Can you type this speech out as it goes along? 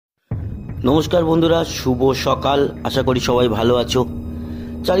নমস্কার বন্ধুরা, শুভ সকাল। আশা করি সবাই ভালো আছো।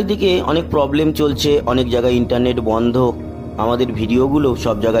 চারিদিকে অনেক প্রবলেম চলছে, অনেক জায়গায় ইন্টারনেট বন্ধ, আমাদের ভিডিওগুলো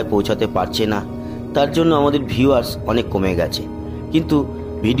সব জায়গায় পৌঁছাতে পারছে না। তার জন্য আমাদের ভিউয়ার্স অনেক কমে গেছে। কিন্তু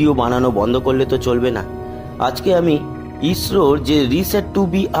ভিডিও বানানো বন্ধ করলে তো চলবে না। আজকে আমি ইসরোর যে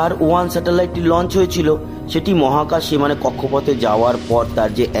risat2br1 স্যাটেলাইটটি লঞ্চ হয়েছিল, সেটি মহাকাশে মানে কক্ষপথে যাওয়ার পর তার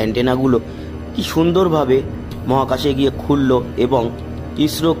যে অ্যান্টেনাগুলো কি সুন্দরভাবে মহাকাশে গিয়ে খুললো এবং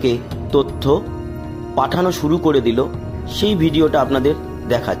ইসরোকে তথ্য পাঠানো শুরু করে দিল, সেই ভিডিওটা আপনাদের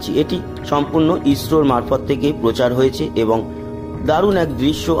দেখাচ্ছি। এটি সম্পূর্ণ ইসরোর মারফত থেকে প্রচার হয়েছে এবং দারুণ এক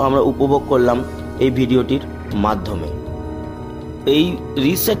দৃশ্য আমরা উপভোগ করলাম এই ভিডিওটির মাধ্যমে। এই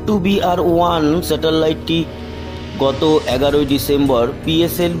risat2br1 স্যাটেলাইটটি গত 11 ডিসেম্বর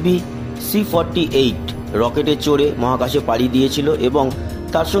pslv C48 রকেটে চড়ে মহাকাশে পাড়ি দিয়েছিল এবং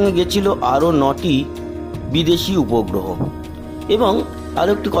তার সঙ্গে গেছিল আরও 9টি বিদেশি উপগ্রহ। এবং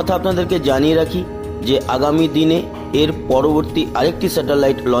আরও একটি কথা আপনাদেরকে জানিয়ে রাখি যে আগামী দিনে এর পরবর্তী আরেকটি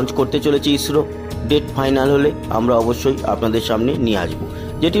স্যাটেলাইট লঞ্চ করতে চলেছে ইসরো। ডেট ফাইনাল হলে আমরা অবশ্যই আপনাদের সামনে নিয়ে আসব,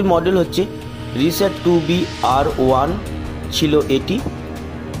 যেটির মডেল হচ্ছে risat2br1 ছিল এটি।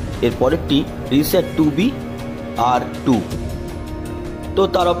 এর পরেরটি risat2br2। তো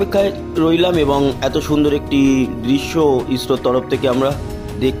তার অপেক্ষায় রইলাম এবং এত সুন্দর একটি দৃশ্য ইসরোর তরফ থেকে আমরা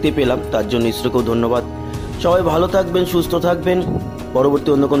দেখতে পেলাম, তার জন্য ইসরোকেও ধন্যবাদ। সবাই ভালো থাকবেন, সুস্থ থাকবেন। পরবর্তী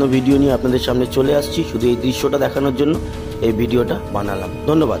অন্য কোনো ভিডিও নিয়ে আপনাদের সামনে চলে আসছি। শুধু এই দৃশ্যটা দেখানোর জন্য এই ভিডিওটা বানালাম।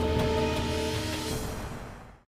 ধন্যবাদ।